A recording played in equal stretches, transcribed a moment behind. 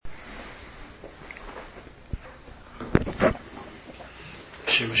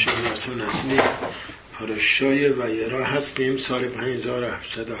شمشون ناسون اصلی پاراشای ویرا هستیم. سال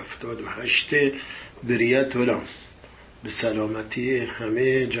 5778 بریت ولام. به سلامتی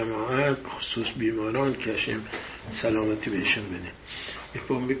همه جماعت، خصوص بیماران که هشم سلامتی بهشون بده.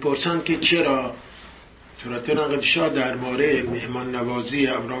 میپرسن که چرا صورت نقد شاه در مورد مهمان نوازی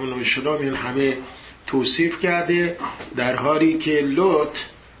ابراهیم علیه السلام این همه توصیف کرده، در حالی که لوط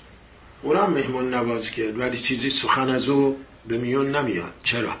اونم مهمان نواز کرد ولی چیزی سخن از او به میون نمیاد.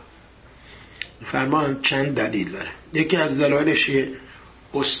 چرا؟ فرمان چند دلیل داره. یکی از دلایلش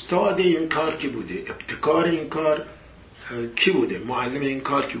استاد این کار کی بوده، ابتکار این کار کی بوده، معلم این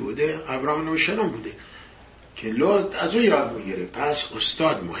کار کی بوده؟ ابراهیم علیه السلام بوده که لوط از او یاد میگیره، پس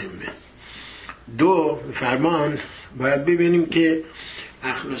استاد مهمه. دو، فرمان باید ببینیم که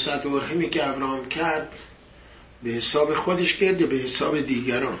اخلاصت و رحمی که ابراهیم کرد به حساب خودش کرد یا به حساب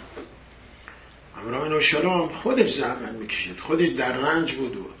دیگران. ابراهیم علیه السلام خودش زحمت میکشید، خودش در رنج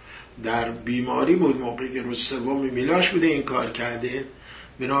بود و در بیماری بود، موقعی که روز سوم میلاش بوده این کار کرده،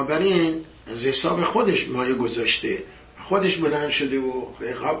 بنابراین از حساب خودش مایه گذاشته، خودش بلند شده و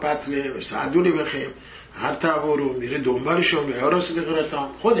بخواب پتله و سعدولی بخیم هر تاور رو میره دنبالشون به یاراس بقرتان،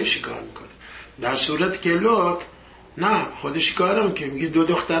 خودش کار میکنه. در صورت که لوط نه، خودش کارم که میگه دو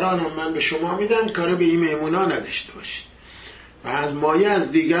دخترانم من به شما میدم، کار به این مهمونا نداشته باشید و از مایه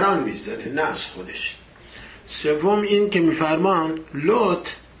از دیگران میذاره نه از خودش. سوم این که میفرمان لوط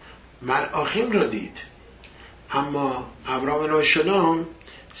ملائکه را دید، اما ابراهیم علیه السلام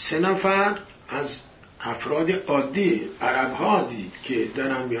 3 نفر از افراد عادی عرب ها دید که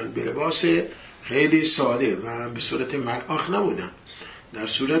دارن میان به لباس خیلی ساده و به صورت ملائک نبودن، در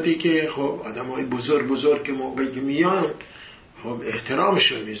صورتی که خب آدمای بزرگ که موقعی که میان خب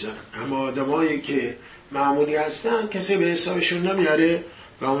احترامشون میذارن، اما آدمایی که معمولی هستن کسی به حسابشون نمیاره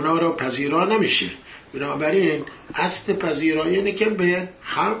و اونا رو پذیرا نمیشه. بنابراین اصل پذیرایی اینه که به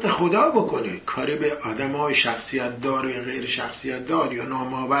خلق خدا بکنه، کاری به آدمای شخصیت دار یا غیر شخصیت دار یا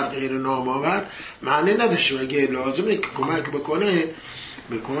نامآور غیر نامآور معنی نداشته. اگه لازمه که کمک بکنه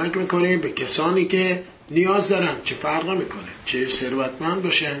کمک میکنه به کسانی که نیاز دارن، چه فرق میکنه، چه ثروتمند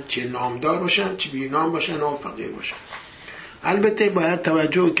باشن، چه نامدار باشن، چه بی‌نام باشن و فقیر باشن. البته باید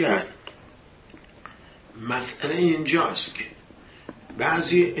توجه کرد مسئله اینجاست که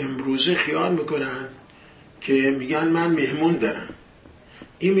بعضی امروزه خیال میکنن که میگن من مهمون دارم،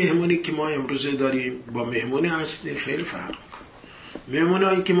 این مهمونی که ما امروزه داریم با مهمونی اصلی خیلی فرق میکنه.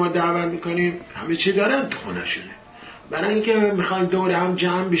 مهمونایی که ما دعوت میکنیم همه چی دارن تو خونه‌شونه، برای اینکه میخوایم دور هم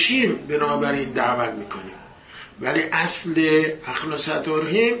جمع بشیم بنابراین دعوت میکنیم، ولی اصل اخلاصت و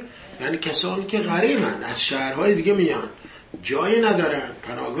رحم یعنی کسانی که غریبن، از شهرهای دیگه میان، جایی ندارن،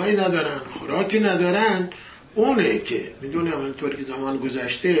 پناهگاهی ندارن، خوراکی ندارن، اونه که میدونم اینطور که زمان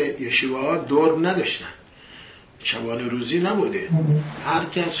گذشته یشیوه‌ها دور نداشتن، شبانه روزی نبوده، هر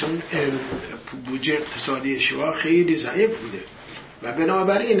کس اون بودجه اقتصادی یشیوه‌ها خیلی ضعیف بوده و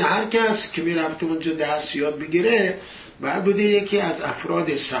بنابراین هر کس که میرفت اونجا درس یاد بگیره بعد بوده یکی از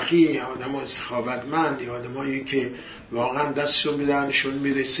افراد سخی، آدمای سخاوتمند، آدمایی که واقعا دستشون به دهنشون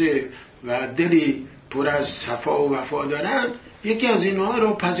میرسه و دلی پر از صفا و وفا دارن، یکی از اینها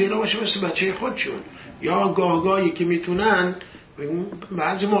رو پذیرا باشه مثل بچه خودشون، یا گاهگاهی که میتونن،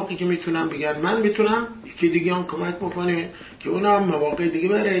 بعضی موقعی که میتونن بگن من میتونم یکی دیگه هم کمک بکنه که اونا هم مواقع دیگه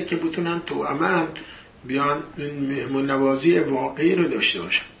بره که بتونن تو امن بیان مهمون نوازی واقعی رو داشته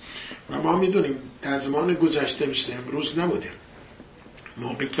باشن. و ما میدونیم در زمان گذشته مثل امروز نبوده،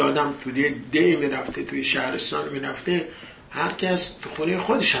 موقعی که آدم تو دی میرفته، توی شهرستان میرفته، هر کس تو خونه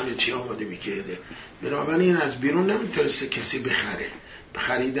خودش همه چی آماده میکرده، بنابراین از بیرون نمیتونسته کسی بخره.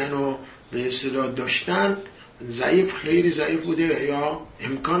 خریدن و به اصطلاح داشتن ضعیف، خیلی ضعیف بوده یا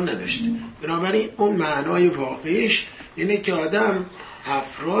امکان نداشته. بنابراین اون معنای واقعیش اینه که آدم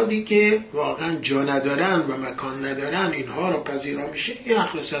افرادی که واقعا جا ندارن و مکان ندارن اینها رو پذیرا میشه. این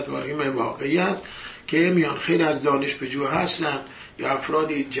اخلاصت و رحم واقعی است که میان خیلی از دانشجو هستن یا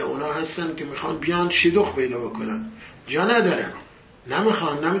افرادی جوونا هستن که میخوان بیان شیدوخ پیدا بکنن، جا ندارن،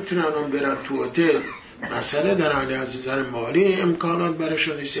 نمیخوان، نمیتونن اون برن تو هتل، مسئله دارن، از نظر مالی امکانات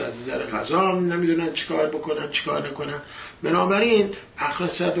براشون نیست، از نظر غذا نمیدونن چیکار بکنن چیکار نکنن. بنابراین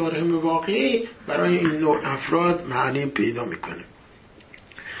اخلاصت و رحم واقعی برای این نوع افراد معنی پیدا میکنه.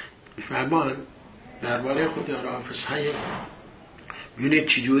 فرمان درباره خود حافظ حیم میونه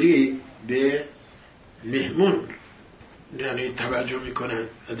چجوری به مهمون یعنی توجه میکنن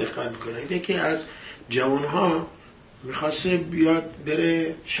و دقت میکنن. یکی از جوانها میخواسته بیاد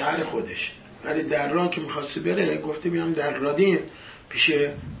بره شهر خودش، ولی در راه که میخواسته بره گفته بیام در رادین پیش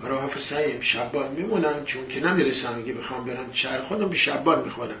حافظ حیم شبان میمونم، چون که نمیرسم اگه بخوام برم شهر خودم به شبان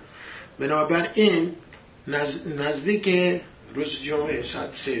میخورم. بنابراین نزدیک روز جمعه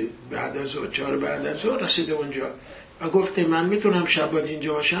ساعت 3 بعد از ظهر 4 بعد از ظهر رسیده اونجا و گفته من میتونم شب باید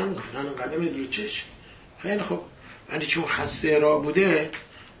اینجا باشم. گفتن قدم رو چش. خیلی خوب. ولی چون خسته راه بوده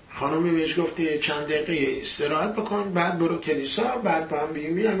خانمی بهش گفته چند دقیقه استراحت بکن بعد برو کلیسا، بعد با هم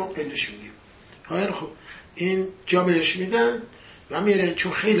میایم و قدش میگیم. خیلی خوب. این جا بهش میدن و میره،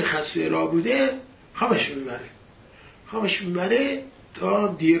 چون خیلی خسته راه بوده خوابش میبره تا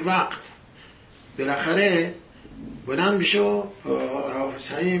دیر وقت. بالاخره بلند میشه و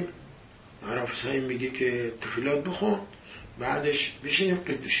عراف سعیم میگه که تفیلات بخون، بعدش بشینیم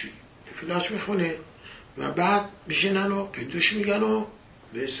قدوش میگیم. تفیلات میخونه و بعد بشینن و قدوش میگن و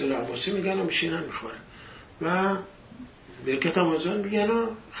به اصطلاح عباسی میگن و بشینن میخورن و برکت آمازان میگن و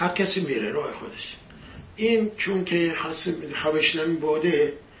هر کسی میره راه خودش. این چون که خوابش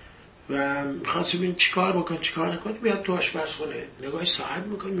نمیبوده و میخواست ببین چیکار بکن چیکار نکن، بیاد تو آشپزخونه نگاه ساعت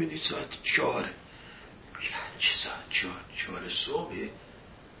میکنه میبینی ساعت 4. چه ساعت 4 صبحه؟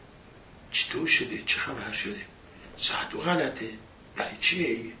 چطور شده؟ چه خبر شده؟ ساعت غلطه؟ برای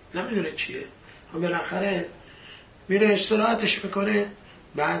چیه؟ نمیدونه چیه. بالاخره میره استراحتش میکنه.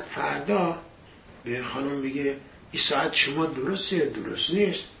 بعد فردا به خانم میگه این ساعت شما درسته درست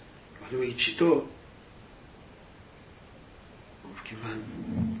نیست؟ خانم میگه چی تو؟ گفت که من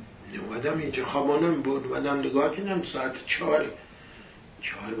اومدم اینجا خوابانم بود، اومدم نگاه کنم ساعت 4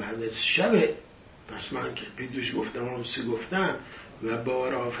 بعد از شبه. پس من که بیدوش گفتم هم 3 گفتم و با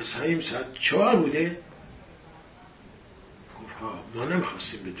عراف سعیم ساعت 4 بوده. گفت ها ما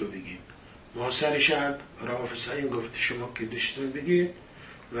نمیخواستیم به تو بگیم، ما سر شب عراف سعیم گفت شما که دشتون بگید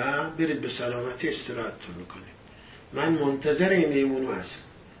و برید به سلامتی استراحتتون بکنید. من منتظر این میمونو هستم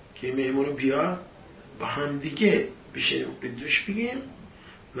که میمونو بیا با هم دیگه بشینیم به دوش بگیم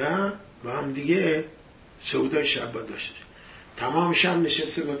و با هم دیگه سودای شب با داشته. تمام شب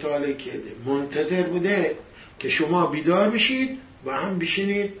نشسته مطالعه کرده، منتظر بوده که شما بیدار بشید و هم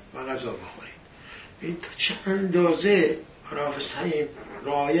بشینید و غذا بخورید. این تا چه اندازه عراف سعیم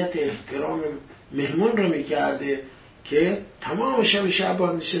رعایت احترام مهمون رو میکرده که تمام شب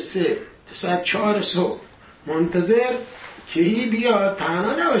شعبان نشسته تا ساعت 4 صبح منتظر که هی بیاد،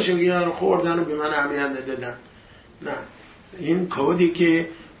 تنها نباشه بگه خوردن و به من اهمیت ندادن. نه، این کودی که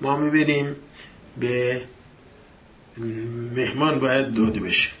ما میبینیم به مهمان باید داده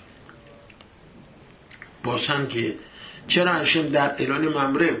بشه. بازم که چرا هشم در اعلان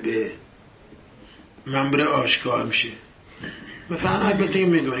ممره به ممره آشکار میشه؟ مثلا البته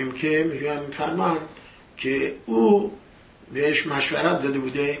میدونیم که میگن فرمان که او بهش مشورت داده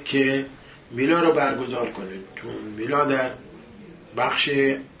بوده که میلا رو برگزار کنه، چون میلا در بخش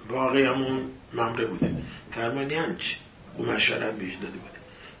باقی همون ممره بوده. فرمانی همچه او مشورت بهش داده بوده.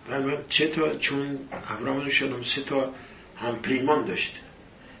 فرمان چطور؟ چون ابراهیم شلوم 3 تا هم پیمان داشته.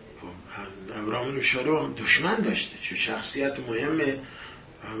 ابراهیم شلوم دشمن داشته چون شخصیت مهمه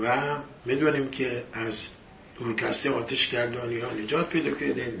و میدونیم که از اورکسته آتش کردانی ها نجات پیدا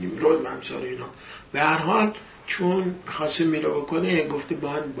کرده، نیمرود و امثال اینا. به هر حال چون خواست میلا بکنه گفته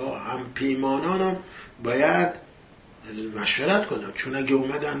با هم پیمانانم باید مشورت کنم، چون اگه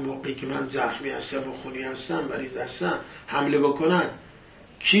اومدن موقعی که من زخمی هستم و خونی هستم مریض هستم حمله بکنن،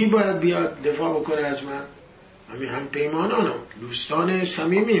 کی باید بیاد دفاع بکنه از من؟ همین هم پیمانانم، دوستان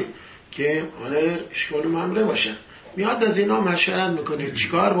صمیمیم که آنه اشکال ممره باشن. میاد از اینا مشورت میکنه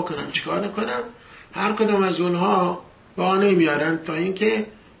چیکار بکنم چیکار نکنم. هر کدام از اونها بهانه میارن تا اینکه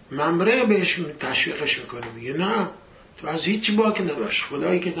ممره بهش تشویقش میکنه، میگه نه تو از هیچ باک نداشت،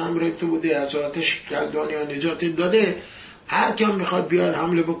 خدایی که ممره تو بوده از آتش کردانی ها نجاتت داده، هر کم میخواد بیاد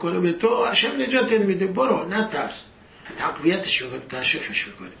حمله بکنه به تو هشم نجاتت میده، برو نترس. تقویتش میکنه، تشویقش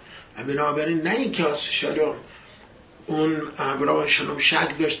میکنه. بنابراین نه این که شلوم اون ابراهیم شلوم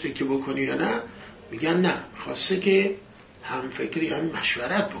شک داشته که بکنی یا نه، میگن نه خواسته که هم فکری هم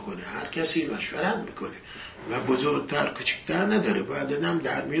مشورت بکنه، هر کسی مشورت میکنه و بزرگتر کچکتر نداره، باید هم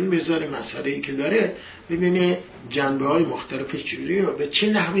در میون بذاره مسئله‌ای که داره ببینه جنبه های مختلفش چجوریه و به چه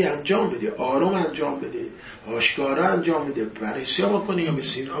نحوی انجام بده، آروم انجام بده، آشکارا انجام بده، بررسی بکنه یا به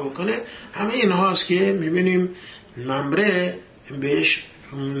سینا بکنه. همه این هاست که میبینیم ممره بهش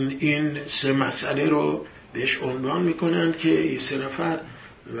این 3 مسئله رو بهش عنوان میکنن که این 3 نفر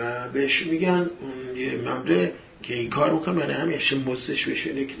و بهش میگن اون یه ممره که این کار بکنه برای همیشه مزدش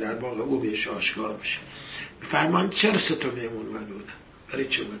بشونه که در واقع او بهش آشکار بشه. فرمان چرا 3 تا مهمون اومده بودن؟ برای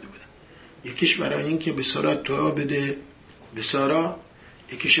چه اومده بودن؟ یکیش برای این که به سارا دعا بده به سارا،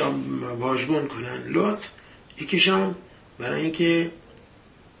 یکیش هم واژگون کنن لوط، یکیش هم برای این که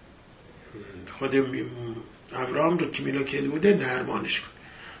خود ابراهیم رو که میلا کرده بوده درمانش کن.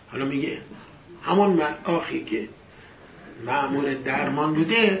 حالا میگه همون ملاخی که مأمور درمان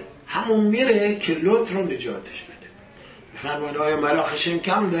بوده همون میره که لوط رو نجاتش بده. فرمان های ملاخش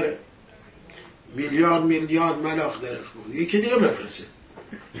کم داره، میلیارد ملاخ داره، یکی دیگه بفرسته.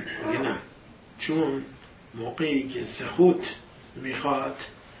 میگه نه، چون موقعی که زخوت میخواد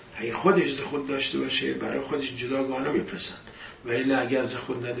اگه خودش زخوت داشته باشه برای خودش جداگانه میفرستن، ولی اگر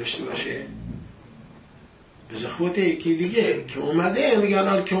زخوت نداشته باشه به زخوت یکی دیگه که اومده میگن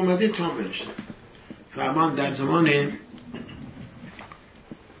حال که اومده تو هم برشن. فرمان در زمان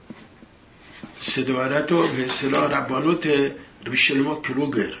صدارت و به اصطلاح ربانوت ریشلما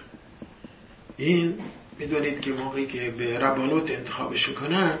کروگر، این میدونید که موقعی که به ربانوت انتخابش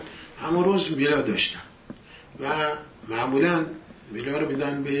کنن همون روز میلا داشتن و معمولا میلا رو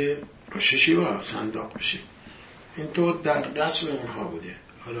میدن به رششی و صندوق بشه. اینطور در رسم اونها بوده.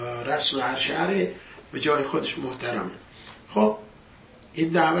 حالا رسم هر شهر به جای خودش محترمه. خب این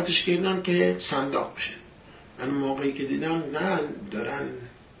دعوتش کردن که صندوق بشه. من موقعی که دیدم نه دارن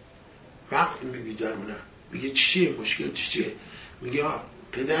وقت میگذرونن، میگه چیه مشکل چیه؟ میگه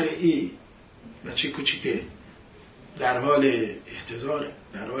پدر ای بچه کوچیکه در حال احتضار،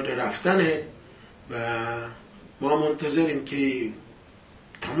 در حال رفتنه و ما منتظریم که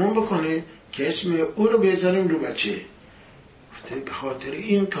تمام بکنه که اسم او رو بذاریم رو بچه. به خاطر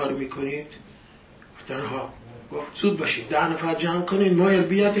این کار میکنید؟ گفتن ها. گفت زود باشید 10 نفر جمع کنید ما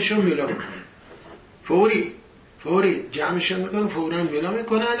بیاتشون میلا میکنیم. فوری جمعشون میکنن، فوراً میلا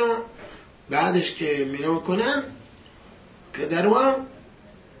میکنن و بعدش که میلا میکنن پدرو هم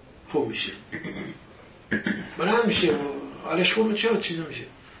خوب میشه، بلند میشه، حالش خوب میشه و چیزا میشه.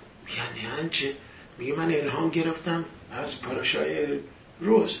 یعنی چه؟ میگه من الهام گرفتم از پاراشای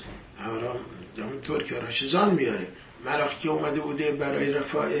روز همونطور که راشزان میاره ملاخی که اومده بوده برای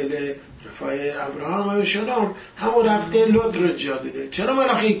رفای ابراهام و شلام همون رفته لود رو جا دیده. چرا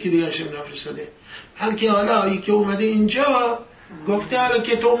ملاخی یکی دیگه شم نفرستاده؟ که حالا یکی اومده اینجا گفته حالا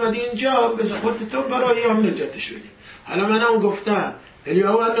که تو اومدی اینجا بذار خودت تو برای هم نجاتش بدی. حالا منم گفتم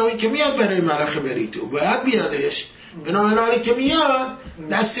الیاهو انهایی که میاد برای ملخ بری تو باید بیادش، بنابراین که میاد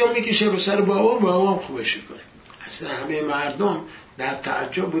دستی هم میکشه رو سر با او هم خوبش کنه. اصلا همه مردم در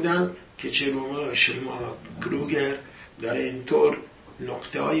تعجب بودن که چرا شلما کروگر داره اینطور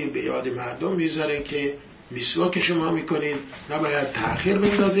نقطه های به یاد مردم میذاره که میسواک شما میکنید نباید تأخیر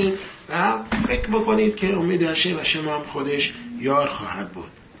بندازید و فکر بکنید که امید هشه و شما هم خودش یار خواهد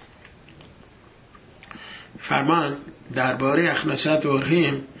بود. فرمان درباره اخنست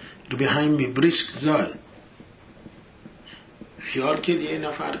اورهیم رو به همین بریسک زال خیال که یه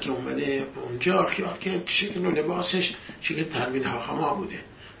نفر که اومده اونجا خیال که شکل و لباسش شکل تلمید حاخما بوده،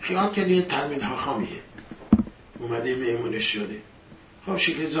 خیال که یه تلمید حاخمیه اومده میمونش شده. خب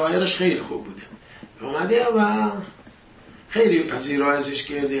شکل ظاهرش خیلی خوب بوده، اومده و خیلی پذیرا ازش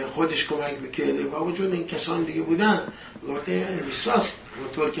کرده، خودش کمک میکرده با وجود این کسان دیگه بودن گفته ویسواست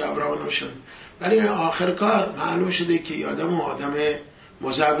اونطور که ابراهام شد. ولی آخر کار معلوم شده که آدم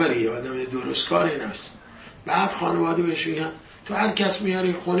مزوری، آدم درستکاری نیست. بعد خانواده بهش میگن تو هر کس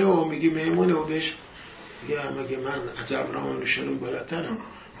میاری خونه و میگی میمونه و بهش میگه من از ابراهام شلوم بالاترم.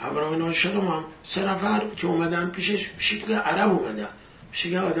 ابراهام شلوم هم 3 نفر که اومدن پیشش شکل عرب اومدن،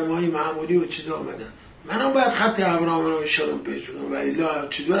 شکل آدم های معمولی و چیزا اومدن. منم باید خط ابراهام شلوم پیچونم و الا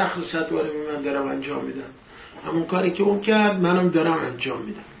چیزور اخلاصت وارد من دارم انجام میدم، همون کاری که اون کرد منم دارم انجام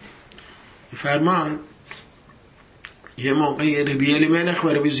میدم. فرمان یه موقعی ربی الیملخ و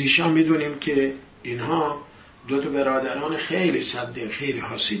ربی زیشان میدونیم که اینها 2 برادران خیلی صدق خیلی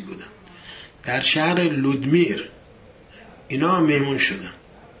حسید بودن. در شهر لودمیر اینا مهمون شدن.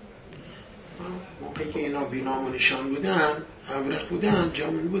 موقعی که اینا بینام و نشان بودن، ابرخ بودن،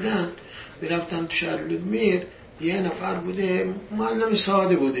 جامون بودن، میرفتن تو شهر لودمیر. یه نفر بوده معلم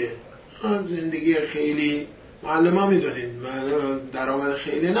ساده بوده، زندگی خیلی معلم ها میدونید معلم درآمد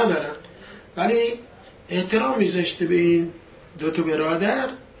خیلی ندارن، ولی احترام میذاشته به این 2 برادر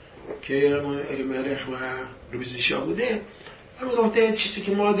که الیملخ و ربیزیشا بوده. اما گفته چیزی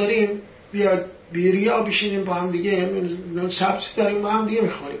که ما داریم بیاد بیریا بشینیم با هم دیگه، سبزی داریم با هم دیگه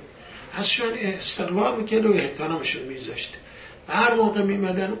میخوریم. ازشون استقبال میکرد و احترامشون میذاشته. هر موقع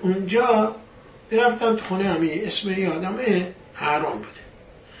میمدن اونجا میرفتن تو خونه همی اسم این آدمه هارون بوده.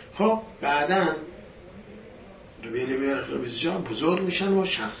 خب بعدن الیملخ و ربیزیشا بزرگ میشن و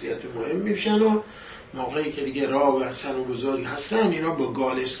شخصیت مهم میشن و موقعی که دیگه راه و حسن و بزرگ هستن اینا با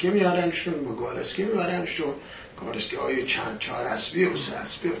گالسکه میارنشون، گالسکه های 4 اسبی و 3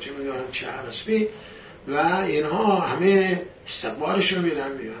 اسبی و چه میدونم 4 اسبی و اینها همه استقبالشون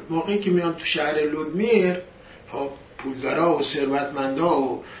میرن. موقعی که میان تو شهر لودمیر خب پولدارا و ثروتمندا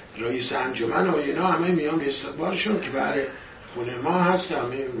و رئیس انجمن و اینا همه میان به استقبالشون که برای خونه ما هست،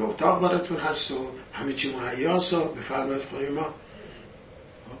 همه اتاق براتون هست و همه چی مهیاست و بفرمایید خونه ما.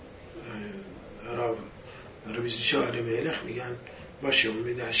 رویزی شعر ملخ میگن باشه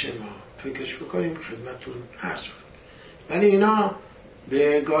امید هشه ما فکرش بکنیم خدمتون عرض کنیم. ولی اینا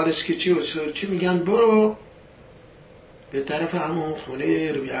به گارسکیچی و سرچی میگن برو به طرف همون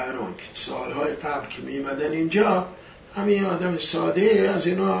خونه روی اهرام که سالهای قبل که میمدن اینجا همین آدم ساده از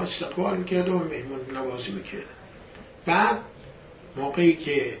اینا استقبال میکرد و مهمون نوازی میکرد. بعد موقعی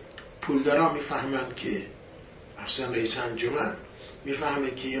که پولدارا میفهمن که اصلا رئیس انجمن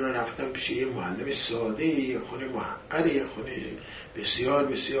میفهمه که اینا رفتن پیش یه معلم ساده، یه خونه معقده، یه خونه بسیار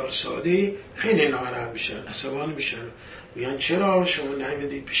بسیار ساده، خیلی ناراحت میشن، عصبانی میشن، میگن چرا شما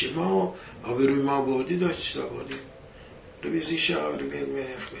نمیدید پیش ما، آبروی ما بردید داشت آوردید. رویزی شعر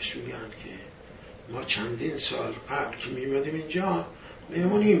ملخ بهش میگن که ما چندین سال قبل که میمدیم اینجا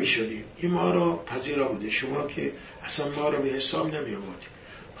مهمونی میشدیم، این ما رو پذیرا بوده، شما که اصلا ما رو به حساب نمی آوردید.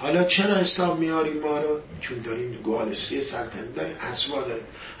 حالا چرا حساب میاریم ما رو؟ چون داریم گالسکی سلطنت داریم، اسوا داریم.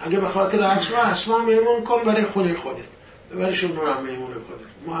 اگه به خاطر اسوا مهمون کن برای خونه خودت، برای شما هم مهمون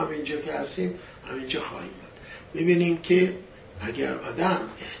خودت. ما هم اینجا که هستیم همینجا خواهیم بود. میبینیم که اگر آدم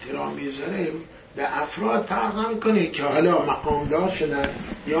احترام میذاره به افراد فرق نمیکنه که حالا مقام دار شدن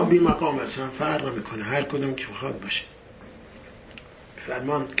یا بی مقام هستن، فرق نمیکنه، هر کدوم که بخواد باشه.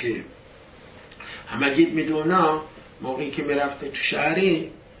 فرماند که همگید میدونا موقعی که میرفته تو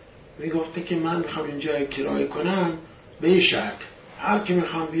شهری میگفته که من میخوام اینجا کرایه کنم به این شرط هر کی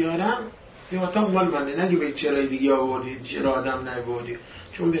میخوام بیارم یا اتاق مال منه، نگی به چرای دیگه آوردید چرا آدم نبودید.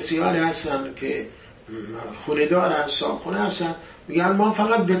 چون بسیاری هستن که خونه دارن، صاحب خونه هستن، میگن ما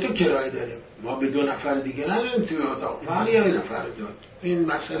فقط به تو کرایه داریم، ما به 2 نفر دیگه نداریم توی اتاق، فقط یه نفر داد. این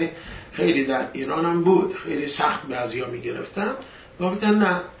مسئله خیلی در ایران هم بود، خیلی سخت بعضیا میگرفتن، گفتن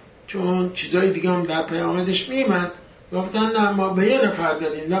نه، چون چیزای دیگه هم در پیامدش میمد، گفتن نه ما به 1 نفر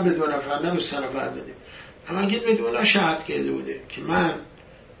دادیم، نه به 2 نفر، نه به 3 نفر دادیم. اما اگه بدون شرط کرده بوده که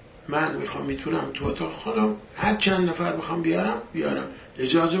من میخوام میتونم تو اتاق خودم هر چند نفر میخوام بیارم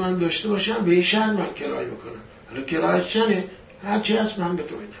اجازه من داشته باشم، به این شرط من کرایه میکنم. حالا کرایه چنه هر چی هست من به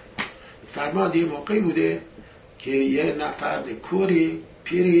تو میدم. فرماد یه موقعی بوده که یه نفر کوری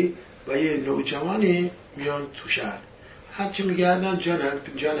پیری و یه نوجوانی میان تو شهر، هرچی میگردن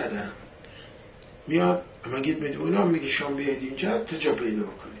جا ندارن، میاد اما گید میدونم میگه شما بیاید اینجا تا جا پیدا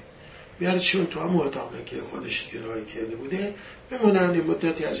بکنی، میادشون تو هم اتاقی که خودش کرایه کرده بوده بمونن،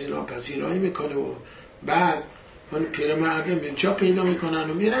 مدتی از اینا پذیرایی میکنه و بعد اون پیرمرده جا پیدا میکنن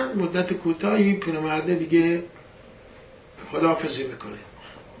و میرن، مدت کوتاهی پیرمرده دیگه خداحافظی میکنه.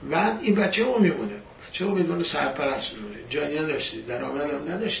 بعد این بچه او میمونه، بچه او بدون سرپرست میمونه، جایی نداشته، درآمد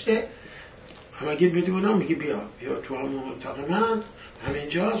هم نداشته. اما گید بدونم میگه بیا تو همون اتاق من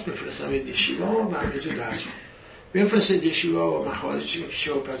همینجاست، بفرستم دیشیوا و همینجا درس بفرسته دیشیوا و مخارجش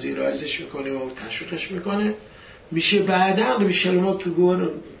میکشه و پذیراییش میکنه و تشویقش میکنه، میشه بعدا میشه ما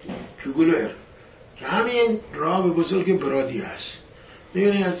کگولر که همین راه بزرگ برادی هست.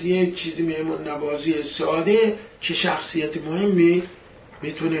 میبینی از یه چیزی مهمون نوازی ساده چه شخصیت مهمی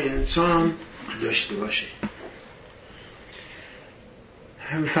میتونه انسان داشته باشه.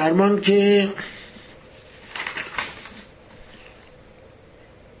 فرمان که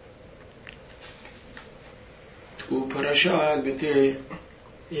تو پراشا البته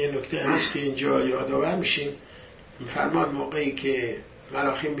یه نکته هست که اینجا یادآور میشیم. فرمان موقعی که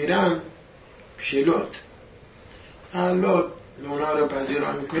ملاخیم میرن پیش لوط نونا رو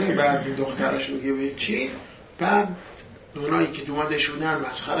پذیرا میکنه، بعد دخترش میگه به چی، بعد نونایی که دومده شدن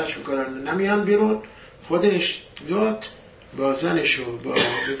مسخرش میکنن نمیان بیرون، خودش لوط با زنش و با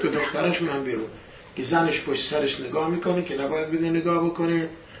دخترش میان بیرون که زنش پشت سرش نگاه میکنه که نباید بینه نگاه بکنه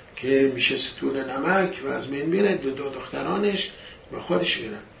که میشه ستون نمک و از من میره، دو دخترانش با خودش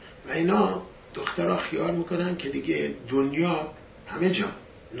میرن و اینا دخترها خیال میکنن که دیگه دنیا همه جا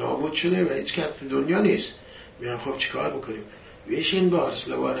نابود شده و هیچ کس دنیا نیست. میان خب چیکار بکنیم؟ بیشین با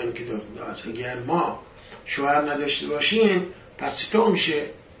اصلوانم که اگر ما شوهر نداشته باشیم پس تو میشه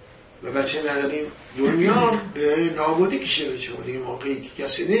و بچه نداریم دنیا به نابودی کشه بشه، دیگه موقعی که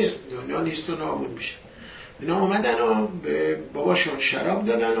کسی نیست دنیا نیست و نابود میشه. اینا اومدن و به باباشون شراب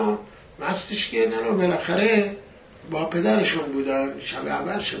دادن و مستش کردن و بالاخره با پدرشون بودن، شب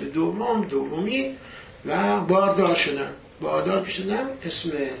اول شب دومی و باردار شدن. باردار شدن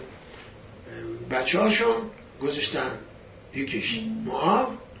اسم بچه هاشون گذاشتن، یکیش معاو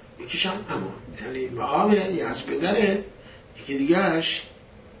یکیش هم امان، یعنی معاو یه از پدره، یکی دیگهش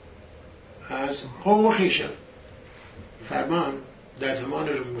از قوم خیشم. فرمان در زمان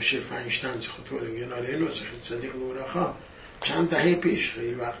رو مشه فنشتن خطور گناله نوزخی صدیق مورخا چند دهه پیش،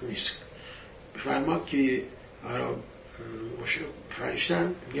 خیلی وقت نیست، فرماد که مشه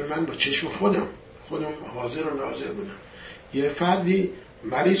فنشتن میگه من با چشم خودم حاضر و ناظر بودم. یه فردی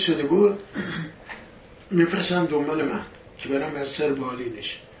مریض شده بود میفرستن دنبال من که برم از سر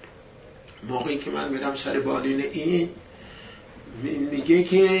بالینش. موقعی که من برم سر بالین این میگه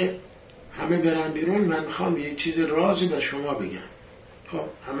که همه برن بیرون، من میخوام یه چیز رازی به شما بگم. خب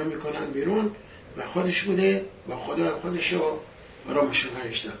همه میکنن بیرون و خودش بوده با خدا خودشو آرامش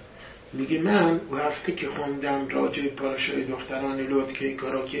داد. میگه من و هفته که خوندم راجع پاراشای دختران لوط که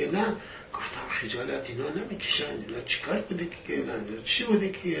کارا کردن، گفتم خجالت اینا نمیکشن، اینا چیکار بوده که کردن، چی بوده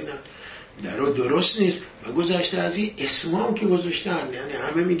که کردن، درو درست نیست. و گذشته از این اسمام که گذاشتن، یعنی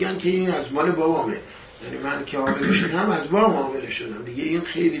همه میگن که این از مال بابامه، یعنی من که عامل شدم از بابام عامل شدم دیگه، این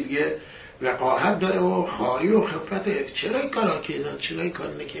خیلی دیگه وقاحت داره و خاری و خفته. چرا این کارا کردن، چرا این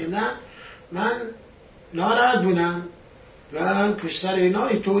کار نکردن؟ من ناراحت بودم و پشت سر اینا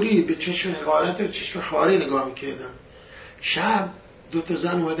اینطوری به چشم حقارت و چشم خاری نگاه میکردم. شب 2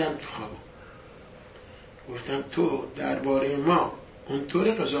 زن اومدن تو خوابم، گفتم تو درباره ما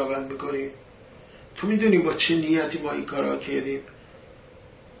اونطوری قضاوت میکنی؟ تو میدونی با چه نیتی ما این کارا کردیم؟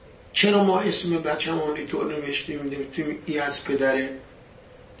 چرا ما اسم بچه‌مون اینطور نوشتیم این از پدره،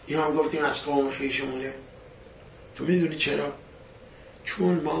 این هم گفتیم از قوم خویشمونه؟ تو میدونی چرا؟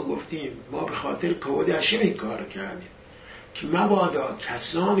 چون ما گفتیم ما به خاطر کود هاشم این کار کردیم که مبادا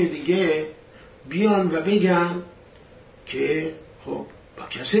کسان دیگه بیان و بگن که خب با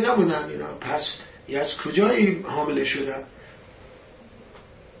کسی نبودن اینا، پس از کجایی حامله شدن؟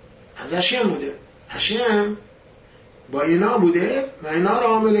 از هاشم بوده، هاشم با اینا بوده و اینا رو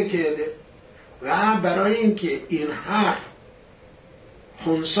حامله کرده. و برای اینکه این حرف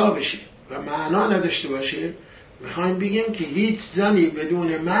خنثی بشه و معنا نداشته باشه، میخوایم بگیم که هیچ زنی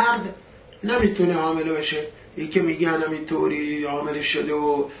بدون مرد نمیتونه حامله بشه. یکی میگن همینطوری حامله شده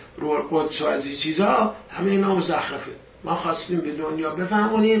و روح القدس و از این چیزا، همه اینا مزخرفه. ما خواستیم به دنیا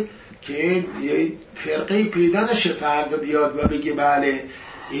بفهمونیم که یه فرقه پیدا نشه فردا بیاد و بگه بله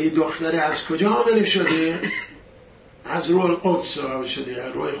این دختره از کجا حامله شده؟ از روح القدس حامله شده،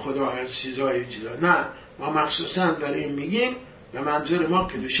 از روح خدا، از چیزای چیزا. نه، ما مخصوصا داریم میگیم و منظور ما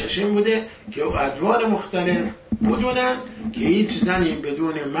که دوششم بوده که او ادوار مختلف بدونن که هیچ زنی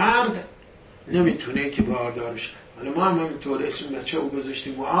بدون مرد نمیتونه که باردار بشه. حالا ما هم همینطور اسم بچه رو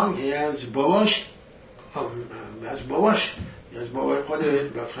گذاشتیم و که از باباش بابای خود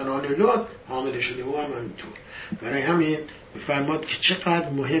بطخنان لوط حامله شده و هم همینطور. برای همین بفرماد که چقدر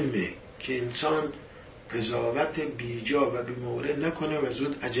مهمه که انسان قضاوت بیجا و بی مورد نکنه و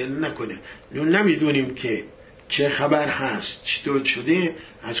زود عجله نکنه. نمیدونیم که چه خبر هست، چطور شده،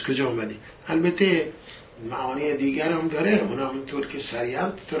 از کجا اومده. البته معانی دیگر هم داره، اونا همونطور که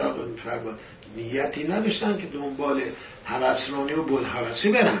سریعا طرق میفرماد نیتی نداشتن که دنبال هوسرانی و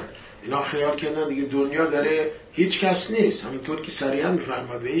بلحوثی برن. اینا خیال کردن دیگه دنیا داره هیچ کس نیست، همونطور که سریعا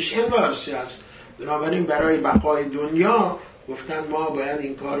میفرماد و هیچ انبارسی هست. بنابراین برای بقای دنیا گفتن ما باید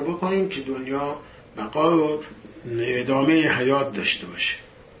این کار بکنیم که دنیا بقا و ادامه حیات داشته باشه.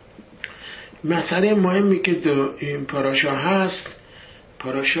 مسئله مهمی که این پاراشا هست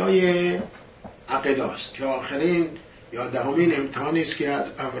پاراشای عقیداست که آخرین یا 10مین امتحانی است که از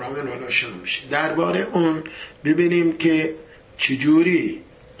ابراهیم والا شروع میشه. درباره اون ببینیم که چجوری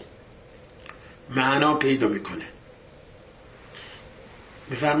معنا پیدا میکنه.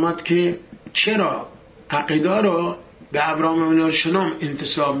 میفرماد که چرا عقیده رو به ابراهیم والا شنام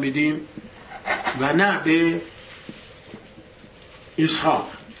انتساب میدیم و نه به اسحاق.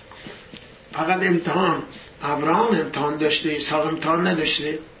 فقط امتحان ابراهیم امتحان داشته، اسحاق امتحان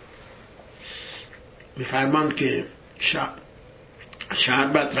نداشته. میفرمان که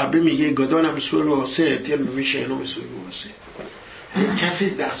شربت ربی میگه گدانم سور واسه تیر میشه اینو سور واسه. کسی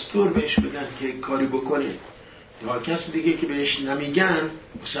دستور بهش بدن که کاری بکنه یا کسی دیگه که بهش نمیگن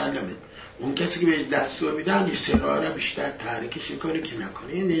مسلمه. اون کسی که بهش دستور میدن یه سراره بیشتر تحریکش کنه که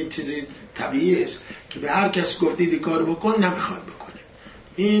نکنه. این یه چیزی طبیعی است که به هر کس گفتید کار بکن نمیخواد بکنه.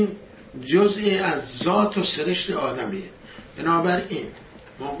 این جزئی از ذات و سرشت آدمیه. بنابراین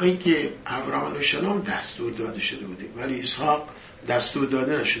موقعی که ابراهیم علیه السلام دستور داده شده بوده ولی اسحاق دستور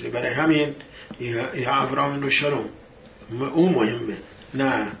داده نشده، برای همین یا ابراهیم علیه السلام اون مهمه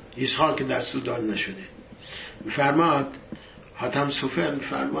نه اسحاق که دستور داده نشده. میفرماد حاتم سفر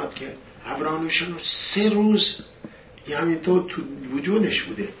میفرماد که ابراهیم علیه السلام 3 روز یعنی تو وجودش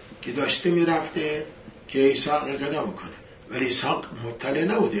بوده که داشته میرفته که اسحاق اقدا بکنه، ولی اسحاق مطلع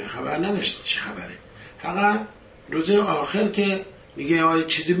نبوده، خبر نداشته چه خبره. فقط روز آخر که میگه آیا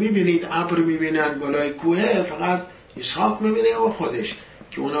چیزی میبینید؟ ابر میبینن بالای کوه، فقط اسحاق میبینه و خودش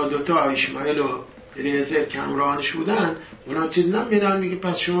که اونا دوتا اسماعیل و الیعزر که همراهانش بودن اونا چیز نمیبینن. میگه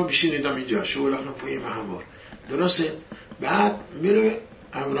پس شما بشینیدم اینجا شما لخم پوی محمور. درسته؟ بعد میره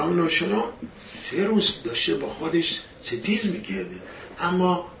ابراهیم علیه السلام 3 روز داشته با خودش ستیز میکرده،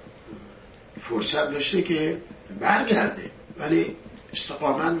 اما فرصت داشته که برگرده، ولی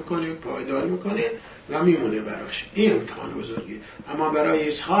استقامت میکنه، پایدار میکنه و میمونه براش. این امتحان بزرگی. اما برای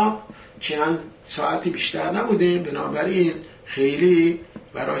اسحاق چند ساعتی بیشتر نبوده، بنابراین خیلی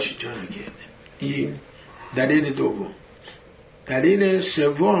براش جا نگرده. این دلیل دوم. دلیل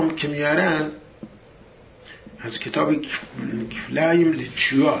سوم که میارن از کتاب کفلایم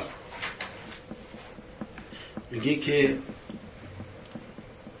لیچوا، میگه که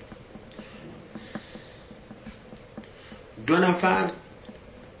دو نفر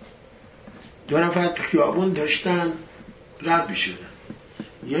تو خیابون داشتن رد میشدن.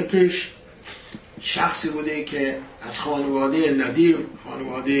 یکیش شخصی بوده که از خانواده ندیم،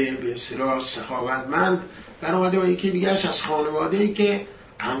 خانواده به اصطلاح سخاوتمند برآمده، و یکی دیگرش از خانواده‌ای که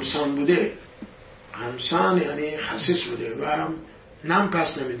همسان بوده. همسان یعنی خسیس بوده و نم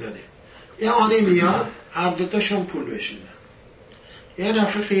پس نمیداده. یه آنی میاد هر دوتاشون پول بهش میدن. یه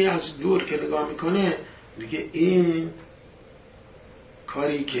رفیقی از دور که نگاه میکنه میگه این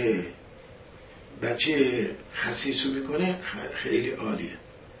کاری که بچه خسیسو میکنه خیلی عالیه.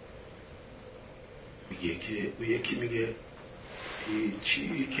 میگه که اون یکی میگه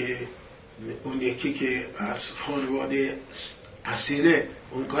چی که اون یکی که از خانواده اصیله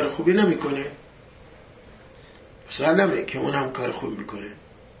اون کار خوبی نمیکنه؟ مسلمه که اون هم کار خوب میکنه.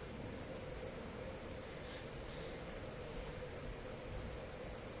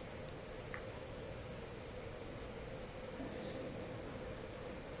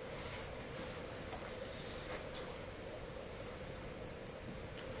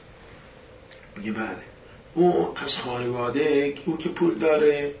 میگه بله، او از خانواده، او که پول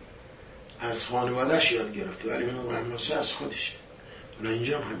داره از خانوادهش یاد گرفته، ولی من مهمسه از خودشه. و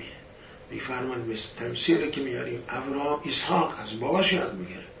اینجا هم همینه. میفرمان مثل تمثیلی که میاریم ابراهام اسحاق از باباش یاد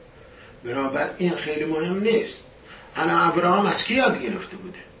میگیره. بنابر این خیلی مهم نیست انا ابراهام از کی یاد گرفته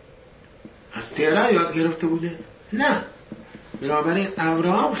بوده؟ از تیرا یاد گرفته بوده؟ نه. بنابراین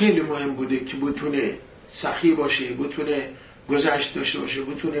ابراهام خیلی مهم بوده که بتونه سخی باشه، بتونه گذشت داشته باشه،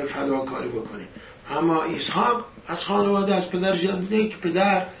 بتونه فداکاری بکنه. اما اسحاق از خانواده از پدرش یاد بوده که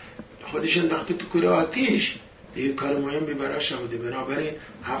پدر خودش انداخته تو کوره آتیش، دیگه کار مهمی براش نبوده. بنابراین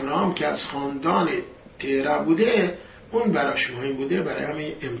ابراهام که از خاندان تیرا بوده اون براش مهم بوده، برای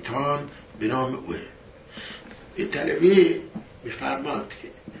همین امتحان به نام اوه. به طلبی میفرماد که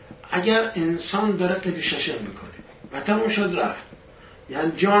اگر انسان داره قدوششم میکنه و تمام شد رفت،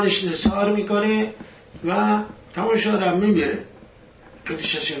 یعنی جانش نثار میکنه و تمام شد رفت میمیره،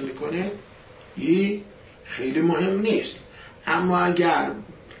 قدوششم میکنه، این خیلی مهم نیست. اما اگر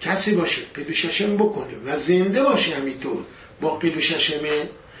کسی باشه قدوششم بکنه و زنده باشه همینطور با قدوششمه،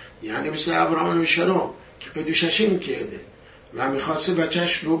 یعنی مثل ابراهام شرم که قدوششم کرده و میخواسته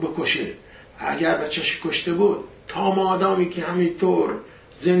بچهش رو بکشه، اگر بچهش کشته بود تا مادامی که همینطور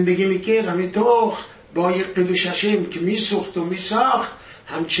زندگی میکرد همینطور با یک قدوششم که میسوخت و میساخت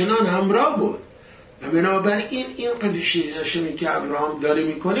همچنان همراه بود. و بنابراین این قدوششمی که ابراهام داره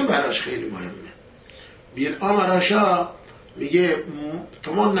میکنه براش خیلی مهمه. بیلعام راشا میگه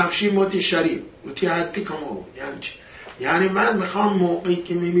تمام نفشی موتی شریف موتی حدی کمو، یعنی من میخوام موقعی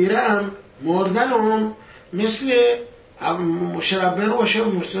که میمیرم مردنم مثل مشربه باشه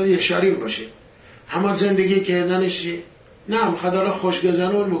و مثل یشارین باشه، اما زندگی کردنش نه، میخواد حالا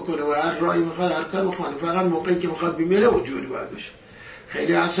خوشگذرون بکنه و هر رایی میخواد هر کار بخونه، فقط موقعی که میخواد بمیره و جوری باید بشه.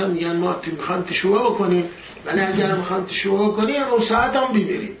 خیلی اصلا میگن ما میخوام تشوه بکنیم، ولی اگر میخوام تشوه بکنیم اون ساعت هم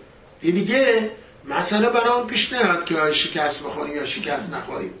بمیریم. دیگه مسئله برای پیش نیاد که شکست بخوریم یا شکست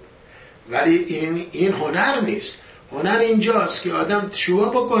نخوریم. ولی این هنر نیست. هنر اینجاست که آدم تشوه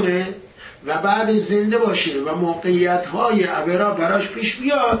بکنه و بعد زنده باشه و موقعیت‌های عبرا براش پیش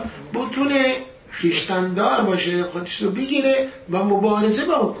بیاد، بتونه خیشتندار باشه، خودش رو بگیره و مبارزه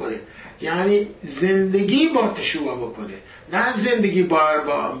بکنه. یعنی زندگی با تشوه بکنه، نه زندگی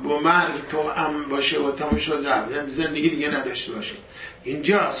با مرگ توأم باشه و تمام شد رفت، یعنی زندگی دیگه نداشته باشه.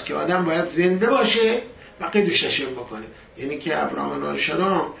 اینجاست که آدم باید زنده باشه و قدوششم بکنه. یعنی که ابراهام علیه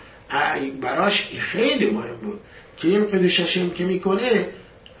السلام براش خیلی مهم بود که این قدوششم که میکنه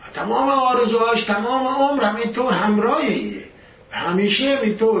تمام آرزوهاش تمام عمر همینطور همراهیه و همیشه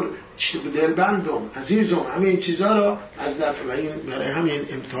همینطور دلبندم عزیزم همه این چیزها رو از دفع. و این برای همین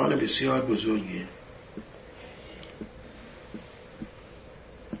امتحان بسیار بزرگیه.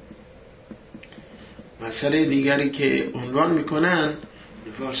 مسئله دیگری که عنوان میکنن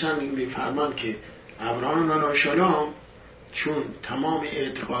میفرسن میفرمان که ابراهام علیه السلام چون تمام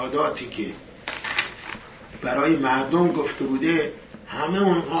اعتقاداتی که برای مردم گفته بوده همه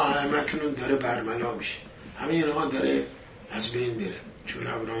اونها همکنون داره برملا میشه، همه اینها داره از بین میره. چون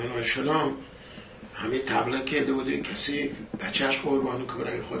ابراهیم علیه السلام همه تبلیغ کرده بوده کسی بچهش قربانی کنه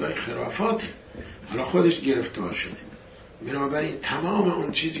برای خدای خرافاته، حالا خودش گرفتار شده. بنابراین تمام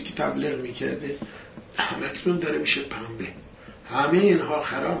اون چیزی که تبلیغ میکرده همکنون داره میشه پنبه، همه اینها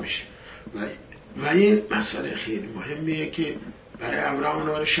خراب میشه. و این مسئله خیلی مهمیه که برای ابراهیم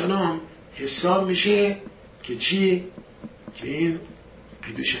علیه السلام حساب میشه که چی؟ که این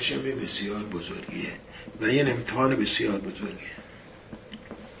کیدوش هشم بسیار بزرگیه و این امتحان بسیار بزرگیه.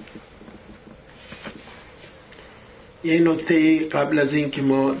 یه نکته قبل از این که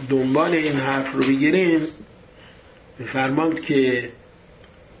ما دنبال این حرف رو بگیریم، می‌فرماند که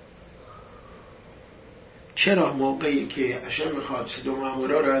چرا موقعی که هشم میخواد سدوم و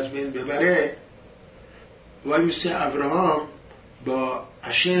عمورا رو از بین ببره وایسه ابراهام با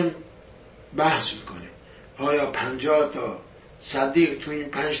هشم بحث میکنه آیا 50 تا صدیق تو این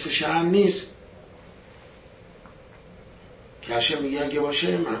 5 تا شهر نیست که هشم میگه اگه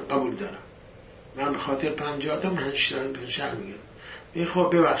باشه من قبول دارم، من خاطر 50 تا من شهر میگم. خب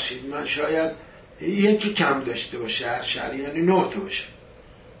ببخشید من شاید یکی کم داشته باشه هر شهر، یعنی 9 تا باشه،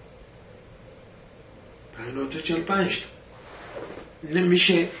 9 تا 45 تا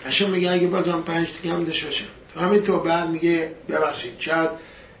نمیشه. هشم میگه اگه بازم 5 تا کم داشته باشه، همین تو بعد میگه ببخشید شاید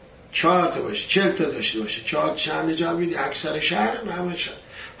 4 تا باشه، 40 تا داشته باشه، 4 شهر نجات میده اکثر شهر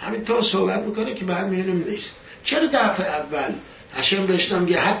همین تو صحبت میکنه که بعد میگه نیست. چرا دفعه اول هشم بهش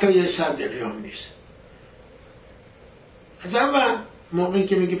میگه حتی یه صدیقی هم نیست؟ از اول موقعی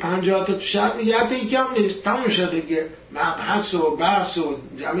که میگه 50 تا تو شهر میگه حتی یکی هم نیست، تموم شده دیگه. مبحث و بحث و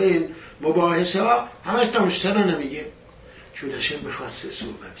جمعه این مباحثه ها همش تموم شده. چرا نمیگه؟ چون هشم میخواسته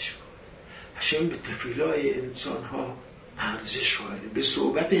صحبتش کنه. هشم به تفیلای انسان ها ارزش قائله، به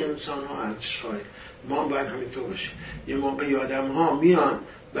صحبت انسان ها ارزش قائله. ما باید همینطور باشیم. یه موقعی آدم ها میان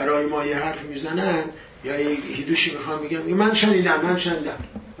برای ما یه حرف میزنن یا یه هیدوشی میخوان میگن من شنیدم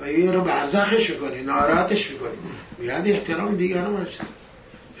و یه رو برزخش میکنی، ناراحتش میکنی. باید احترام دیگران باشد.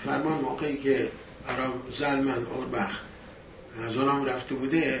 فرمان موقعی که عرب زلمن اوربخ از اونم رفته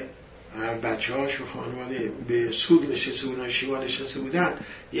بوده، بچه هاش و خانواده به سود نشسته بودن، شیوا نشسته بودن،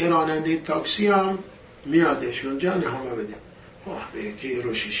 یه راننده تاکسی هم میادشون جا نهامه بده. به که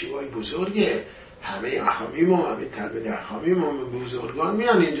روشی شیوای بزرگه، همه اخامیم و همه تلبد اخامیم و بزرگان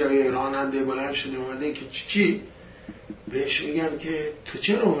میان اینجا. یه راننده بلند شده اومده که چی؟ بهش میگم که تو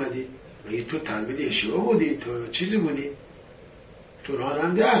چرا اومدی؟ مگه تو تلبد شیوا بودی؟ تو چیزی بودی؟ تو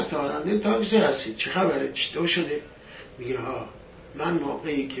راننده هست، راننده تاکسی هستی، چه خبره؟ چطور شده؟ میگه ها من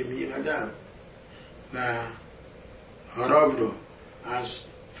موقعی که میردم و حراب رو از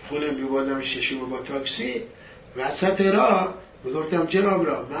خونه میبردم ششیما با تاکسی، وسط راه میگفتم جناب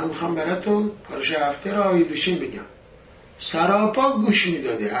را من میخوام براتون پارش هفته را دوشین بگم، سراپا گوش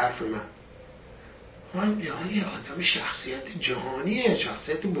میداده حرف من یه آدم شخصیت جهانیه،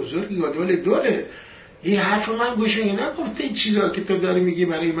 شخصیت بزرگی و دوله این حرف من گوش میده، نگفته این چیزا که تو داری میگی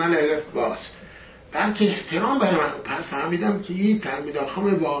برای من الف باز، بلکه احترام برای من. پس فهمیدم که این تلمید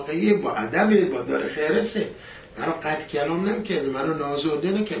آخام واقعی با ادب با داره خیرسه، منو قطع کلام نمیکرد، منو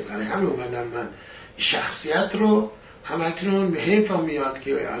نازرده نکرد. برای همین اومدم من شخصیت رو همکنون به حیفم میاد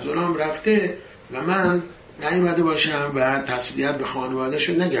که از اونام رفته و من نیومده باشم و تسلیت به خانواده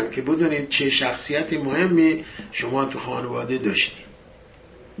شو نگم که بدونید چه شخصیتی مهمی شما تو خانواده داشتید.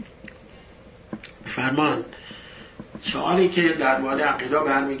 فرمان سوالی که درباره عقیده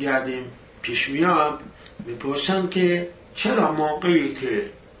برمیگردیم پیش میاد، میپرسم که چرا موقعی که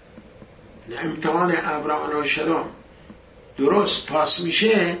امتحان ابراهیم علیه السلام درست پاس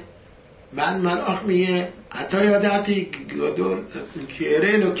میشه بعد ملاخ میگه حتی یادتی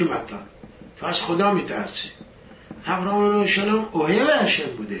کیره لکمتا، تو از خدا میترسی. ابراهیم علیه السلام اوهی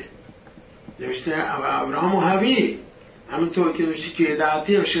هشم بوده، نوشته ابراهیم و حوی، همونطور که نوشته که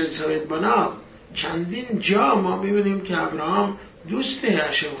یادتی و شلسویت بنا. چندین جا ما میبینیم که ابراهیم دوست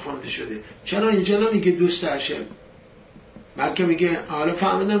هشم خوانده شده. چرا اینجا نمیگه دوست هشم، بلکه میگه حالا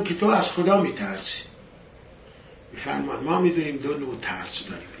فهمیدم که تو از خدا میترسی. میفرماد ما میدونیم دو نوع ترس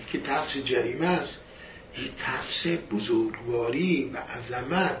داریم، یکی ترس جریمه است، یک ترس بزرگواری و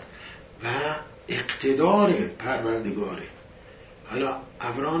عظمت و اقتدار پروردگاره. حالا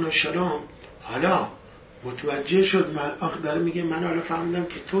ابراهیم علیه السلام حالا متوجه شد، ملاخ داره میگه من حالا فهمیدم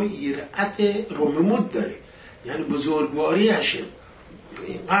که تو ایرعت روممود داری، یعنی بزرگواری هشم،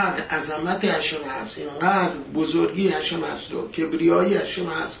 اینقدر عظمت هشم هست، اینقدر بزرگی هشم هست و کبریایی هشم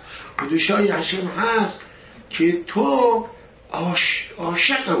هست، قدوشای هشم هست که تو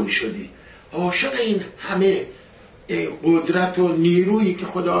عاشق او شدی، عاشق این همه قدرت و نیرویی که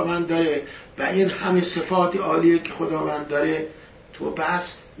خداوند داره و این همه صفات عالیه که خداوند داره. تو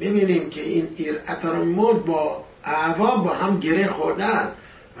بس میبینیم که این ایرعت رو مد با اعوام با هم گره خوردن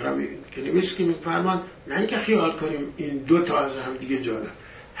کنیویسکی میفرمان نه اینکه خیال کنیم این دو تا از هم دیگه جدا،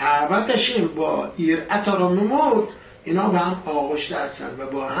 حوتشیم با ایر اتاراممود اینا با هم آغشته هستن و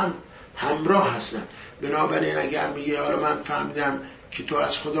با هم همراه هستن. بنابراین اگر میگه حالا من فهمیدم که تو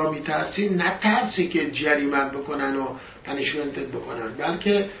از خدا میترسی، نه ترسی که جریمت بکنن و پنیشمنتت بکنن،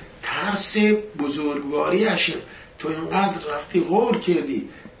 بلکه ترس بزرگواری هشم. تو اینقدر رفتی غور کردی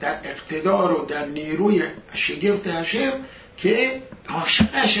در اقتدار و در نیروی شگفت هشم که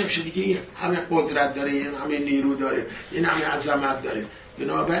عاشق هشم شدی که این همه قدرت داره، این همه نیرو داره، این همه عظمت داره.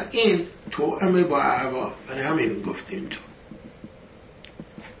 بنابراین توأم با حوا، برای همین گفتیم تو.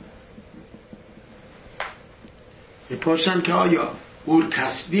 میپرسن که آیا اور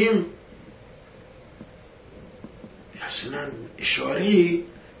تسلیم اصلا اشاره‌ای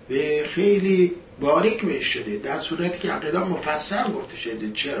به خیلی باریک بهش شده، در صورتی که عقیده مفصل گفته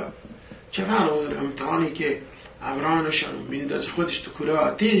شده. چه فرق امتحانی که ابراهیمشان میندازه خودش تو کوره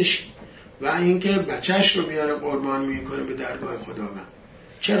آتیش و اینکه بچهش رو میاره قربان میکنه به درگاه خداوند.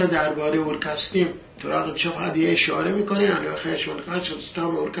 چرا درباره اور تسلیم طراق چه فقط یه اشاره میکنه یعنی خیشون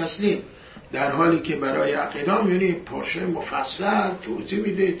استام اور تسلیم، در حالی که برای عقیده میونی پرشه مفصل توضیح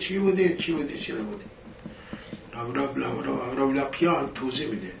میده چی بوده چی نبوده. رب پیان توضیح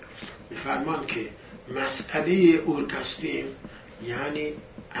میده، میفرمان که مسئله اور تسلیم یعنی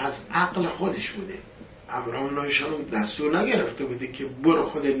از عقل خودش بوده. ابراهیم نایشان دستور نگرفته بوده که برو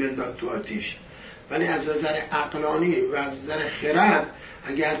خودت بنداز تو آتیش، ولی از نظر عقلانی و از نظر خرد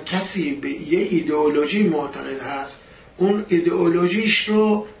اگر کسی به یه ایدئولوژی معتقد هست، اون ایدئولوژیش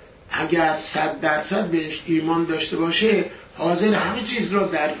رو اگر 100% بهش ایمان داشته باشه، حاضر همه چیز رو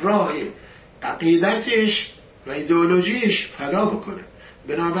در راه عقیدتش و ایدئولوژیش فدا بکنه.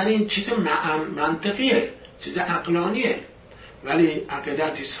 بنابراین چیز منطقیه، چیز عقلانیه، ولی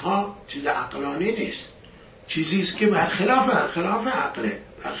عقیدتیست ها چیز عقلانی نیست، چیزیست که برخلاف عقله،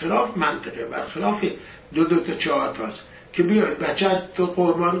 برخلاف منطقه، برخلاف دو تا چهار تاست که بیاید بچه تو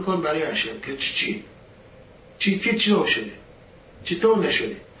قربان کن برای هشم که چی شده، چی تو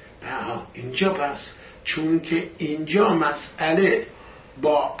نشده. اینجا پس چون که اینجا مسئله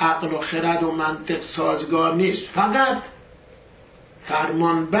با عقل و خرد و منطق سازگار نیست، فقط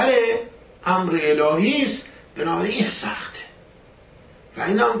فرمانبر امر الهی است، بنابراین این سخته. و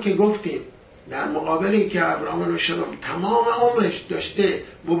این هم که گفتیم در مقابلی که ابراهیم شلوم تمام عمرش داشته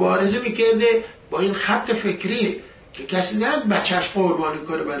مبارزه میکرده با این خط فکری که کسی نه بچهش قربانی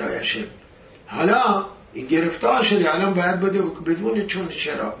کنه برایش، حالا این گرفتار شده، الان باید بده بدون چون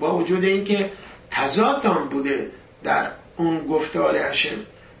چرا، با وجود اینکه تضاد هم بوده در اون گفتار هشم.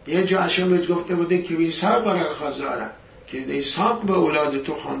 یه جا هشم بهش گفته بوده که ایساق برای خازاره که ایساق به اولاد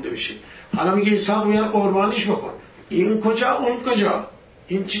تو خوانده بشه، حالا میگه ایساق بیار قربانیش بکن. این کجا اون کجا؟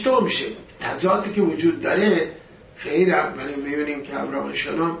 این چطور میشه؟ تضادی که وجود داره خیلی. ولی میبینیم که ابراهیم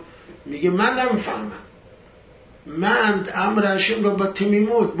شلوم میگه من نمیفهمم، من امر هشم رو با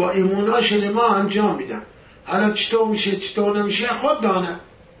تمیموت با ایموناش ما انجام میدم، حالا چطور میشه چطور نمیشه خود دانم،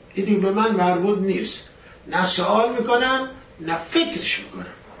 این به من مربوط نیست. نه سوال میکنم نه فکرش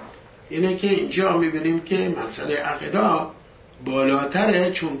میکنم. اینه که اینجا میبینیم که مسئله عقیده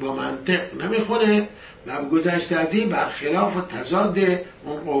بالاتره، چون با منطق نمیخونه و گذشته از این برخلاف و تضاد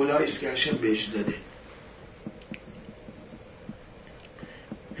اون قولاییست که هشم بهش داده.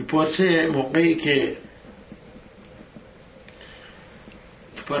 میپرسه موقعی که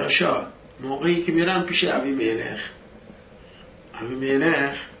تو پاراشا موقعی که میرن پیش ابی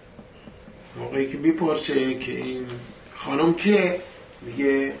ملخ موقعی که میپرسه که این خانم که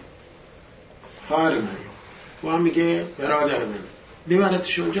میگه خواهر من، و هم میگه برادر من،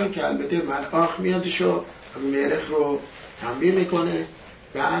 میبردش اونجا که البته ملخ میادش و ابی ملخ رو تنبیه میکنه.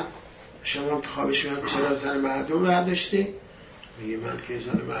 بعد شما تو خوابش میاد چرا زن مردم برداشتی؟ میگه من که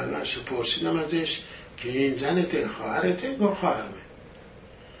زن مردم پرسیدم ازش که این زنته خواهرته؟ گفت خواهر من.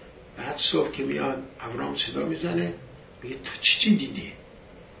 بعد صبح که میاد ابراهیم صدا میزنه میگه تو چی دیدی؟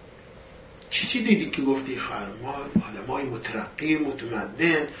 چی دیدی که گفتی خواهر؟ ما آدمای مترقی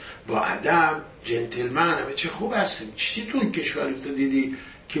متمدن با ادب جنتلمن همه چه خوب هستیم، چی تو این کشور تو دیدی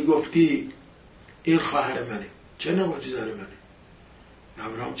که گفتی این خواهر منه، چه نگفتی زن منه؟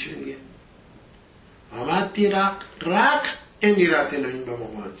 ابراهیم چی میگه؟ آمد دی رق امیرت الهیم به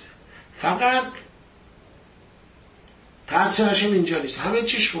مقابل، فقط ترس هشم اینجا نیست، همه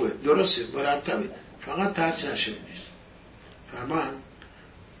چیش خوبه درسته مرتبه، فقط ترس هشم نیست. فرمان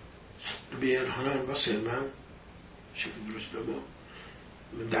بیرهانان واسه من شکل درست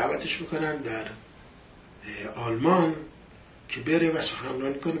من دعوتش میکنم در آلمان که بره و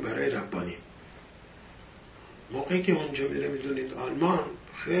سخنرانی کنه برای ربانی. موقعی که اونجا میره میدونید آلمان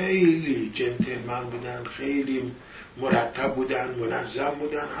خیلی جنتلمن بودن، خیلی مرتب بودن، منظم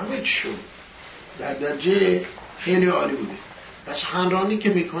بودن، همه چیشون در درجه خیلی عالی بوده. و سخنرانی که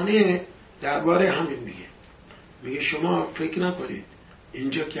میکنه درباره همین میگه شما فکر نکنید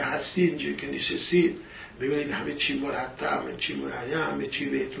اینجا که هستید، اینجا که نشستید ببینید همه چی مرتب، همه چی معین، همه چی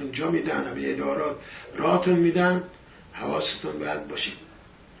بهتون جا میدن، همه ادارات راهتون میدن. حواستون باید باشه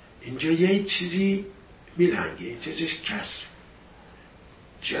اینجا یه چیزی میلنگه، یه چیزش کسر.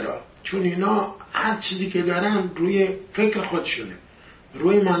 چرا؟ چون اینا هر چیزی که دارن روی فکر خودشونه،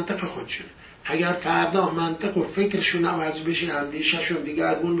 روی منطق خودشونه. اگر فردا منطق و فکرشون عوض بشه، اندیششون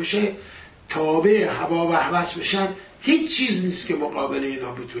دیگرگون بشه، تابع هوا و هوس بشن، هیچ چیز نیست که مقابل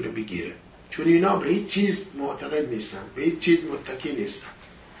اینا بتونه بگیره. چون اینا به هیچ چیز معتقد نیستن، به هیچ چیز متکی نیستن.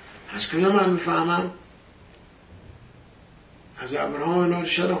 از کجا من میفهمم؟ از ابراهام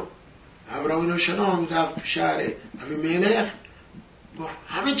نورشلام. ابراهام نورشلام رفت تو شهر ابیملک، گفت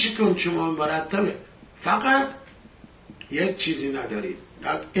همه چیتون شما مرتبه، فقط یک چیزی ندارید،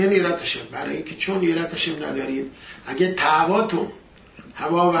 این ایرتشه. برای اینکه چون ایرتشه ندارید، اگه تعواتون،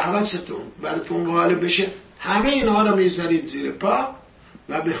 هوا و هوستون براتون غالب بشه، همه اینها رو میذارید زیر پا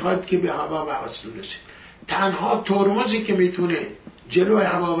و بخواید که به هوا و هوستون رسید. تنها ترمزی که میتونه جلوی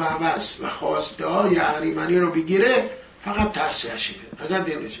هوا و هوس و خواسته های اهریمنی رو بگیره فقط ترسیشیه. اگر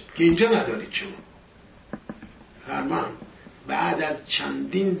دینشه که اینجا ندارید شما. فرمان بعد از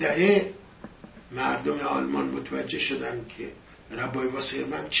چندین دهه مردم آلمان متوجه شدن که ربای واسه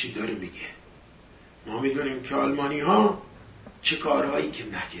من چی داره میگه. ما میدونیم که آلمانی ها چه کارهایی که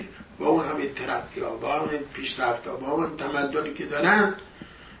نکردن، با اون همه ترقی ها، با اون پیشرفت ها، با اون تمدنی که دارن،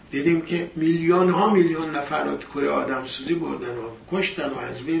 دیدیم که میلیون نفر رو کره آدم سوزی بردن و کشتن و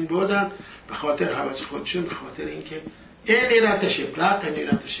از بین بردن به خاطر حوث خودشون، به خاطر اینکه این ایرتشه، رق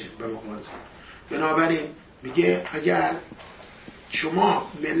ایرتشه به مقایسه. بنابراین میگه اگر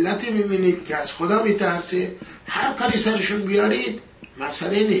شما ملتی میبینید که از خدا میترسه، هر کاری سرشون بیارید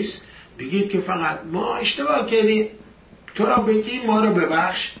مسئله نیست، بگید که فقط ما اشتباه کردیم، تو را بگیم ما را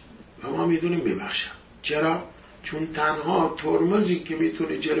ببخش و ما میدونیم ببخشم. چرا؟ چون تنها ترمزی که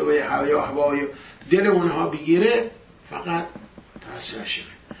میتونه جلوی هوای دل اونها بگیره فقط ترسیشه.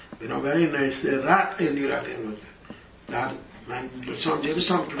 بنابراین نیسته رق نیرت امروزه. در من لس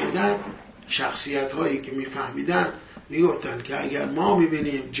آنجلس هم که بودن، شخصیت هایی که میفهمیدن میگفتن که اگر ما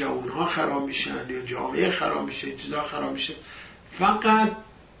میبینیم جوانها خراب میشن یا جامعه خراب میشه، چیزا خراب میشه، فقط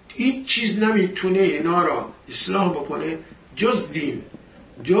هیچ چیز نمیتونه اینا را اصلاح بکنه جز دین،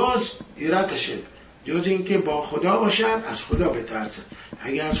 جز ایرتشه، جز اینکه با خدا باشن، از خدا بترسن.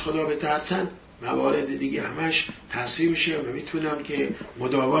 اگر از خدا بترسن موارد دیگه همش تحصیل میشه و میتونم که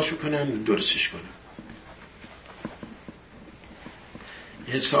مداواشو کنن، درستش کنن.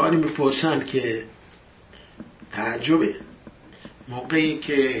 یه سوالی میپرسن که تعجبه، موقعی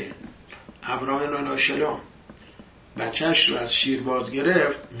که ابراهیم نورشلام بچهش رو از شیر باز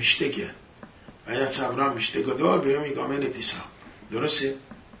گرفت میشته کرد و یا ابراهیم میشته گدار به هم میگامه نتیسا، درسته؟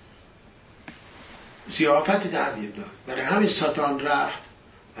 ضیافتی تعدیب داد. برای همین ساتان رفت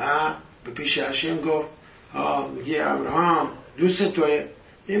و به پیش هشم گفت میگه ابراهیم دوست توه،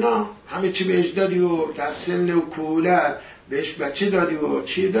 اینا همه چی بهش دادی و در سن و کولت بهش بچه دادی و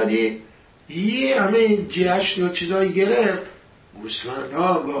چی دادی، یه همه جشن و چیزایی گرفت،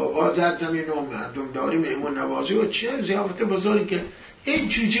 گوسفندها گاوا زد زمین و مردم داری مهمون نوازی و چیه ضیافت بزرگی که این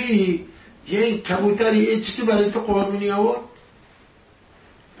جوجه‌ای، یه کبوتری، یه چیزی برای تو قربونی آورد.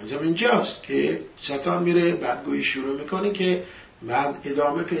 از اینجاست که شیطان میره بدگویی شروع میکنه که بعد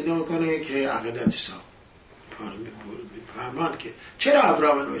ادامه پیدا میکنه که عقیدت حساب فهمان که چرا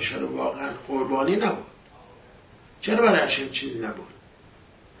ابراهیم نورشلام واقعا قربانی نبود، چرا برای هشم چیزی نبود.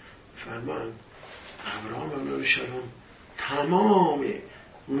 فرمان ابراهیم نورشلام تمام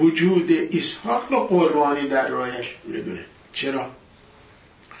وجود اسحاق رو قربانی در راهش میدونه. چرا؟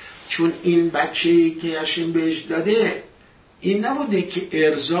 چون این بچه‌ای که هشم بهش داده این نبوده که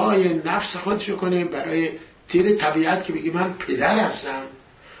ارضای نفس خودش کنه برای تیر طبیعت که بگی من پدر هستم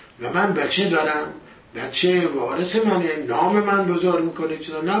و من بچه دارم، بچه وارث منه، نام من بزرگ میکنه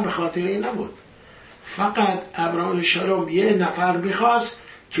چرا. نه، به خاطر این نبود. فقط ابراهیم نورشلام یه نفر میخواست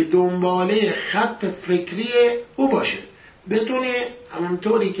که دنباله خط فکری او باشه، بدونه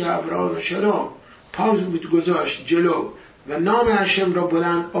همونطوری که ابراهیم نورشلام پاوز بود گذاشت جلو و نام هشم را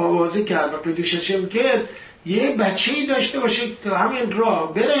بلند آوازه کرد و قدوس هشم کرد، یه بچه‌ای داشته باشه که همین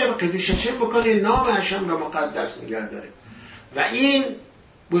راه بره و قدوس هشم بکنه، نام هشم را مقدس نگه داره. و این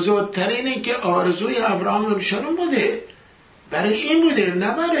بزرگترینی که آرزوی ابراهیم نورشلام بوده. برای این بوده،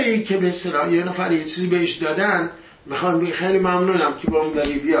 نه برای که به اصطلاح یه نفر یه چیزی بهش دادن میخوام خیلی ممنونم که با اون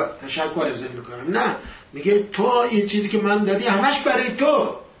داری بیا تشکر ازت میکنم. نه، میگه تو این چیزی که من دادی همش برای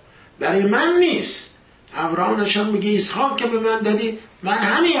تو، برای من نیست. ابراهیم نشان میگه اسحاق که به من دادی، من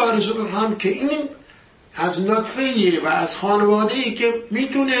همین آرزو میخوام که این از نطفه‌ای و از خانواده‌ای که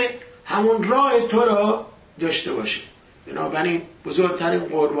میتونه همون راه تو را داشته باشه. بنابراین بزرگترین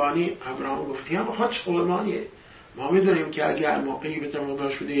قربانی ابراهیم گفت یا بخواد قربانیه. ما میدونیم که اگر موقعی به تمام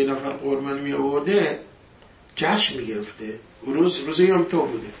شده یه نفر قربانی می آورده جشن میگرفته، روز یوم تو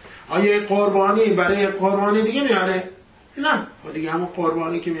بوده. آیا قربانی برای قربانی دیگه میاره؟ نه، دیگه همون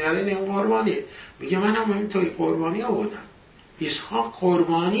قربانی که میاره این قربانیه. میگه من هم همینطوری قربانی آوردم. اسحاق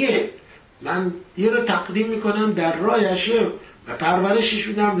قربانیه، من یه رو تقدیم میکنم در راه هشم و پرورشش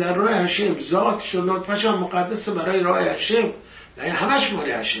میدم در راه هشم، ذاتش و نطفه‌ش هم مقدسه برای راه هشم، همش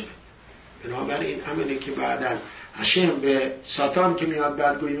مال هشمه. بنابراین همینه که بعدا هشم به ساتان که میاد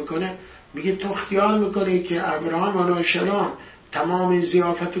بدگویی میکنه میگه تو خیال میکنی که ابراهیم علیه السلام تمام این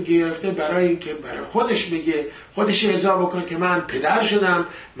ضیافت رو گرفته برای اینکه برای خودش بگه، خودش ارضا بکنه که من پدر شدم،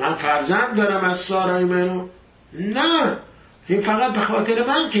 من فرزند دارم از سارای منو؟ نه، این فقط به خاطر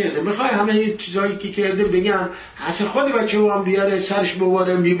من کرده. میخوای همه این چیزایی که کرده بگم حس خود بچه هم بیاره سرش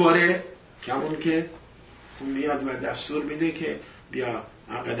بباره میباره؟ کمون که اون میاد و دستور میده که بیا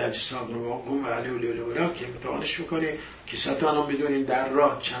عقدت صبر و قوم و علی و لیلولا که امتحانش میکنه که ستان هم بدونین در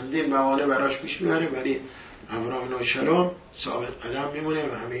راه چندین موانع براش پیش میاره، ولی ابراهیم علیه السلام ثابت قدم میمونه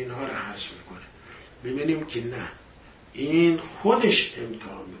و همه اینها رو حذف میکنه. ببینیم که نه، این خودش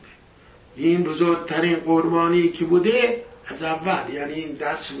امتحان میده. این بزرگترین قربانی که بوده از اول، یعنی این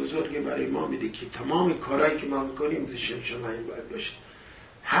درس بزرگی برای ما میده که تمام کارهایی که ما میکنیم شمشمایی باید باشه.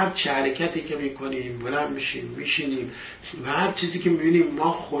 هر چه حرکتی که میکنیم، بلند میشیم، میشینیم و هر چیزی که میبینیم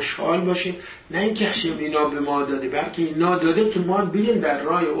ما خوشحال باشیم. نه اینکه هشم اینا به ما داده، بلکه اینا داده که ما بریم در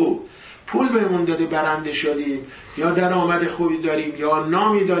راه او. پول بهمون داده برنده شدیم، یا درآمد خوبی داریم، یا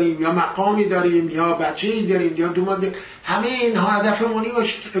نامی داریم، یا مقامی داریم، یا بچه‌ای داریم، یا دوماد، همه اینها هدفمونی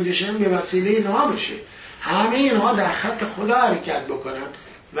باشه که قدشن به وسیله اینها بشه. همه اینها در خط خدا حرکت بکنن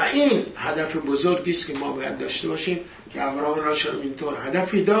و این هدف بزرگی است که ما باید داشته باشیم که ابراهیم علیه اینطور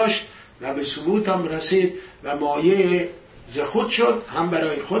هدفی داشت و به ثبوت هم رسید و مایه ز خود شد، هم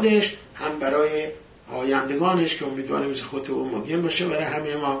برای خودش هم برای آیندگانش که امیدواریم ز خود او مگین باشه. برای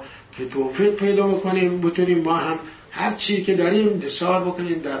همه ما که توفیق پیدا بکنیم بتونیم ما هم هر چیزی که داریم دسار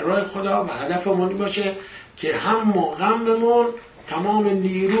بکنیم در راه خدا و هدفمون باشه که هم غممون تمام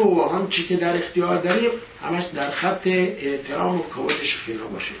نیرو و هم چی که در اختیار داریم همش در خط احترام و کودش فینا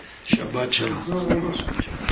باشه. شبات شما.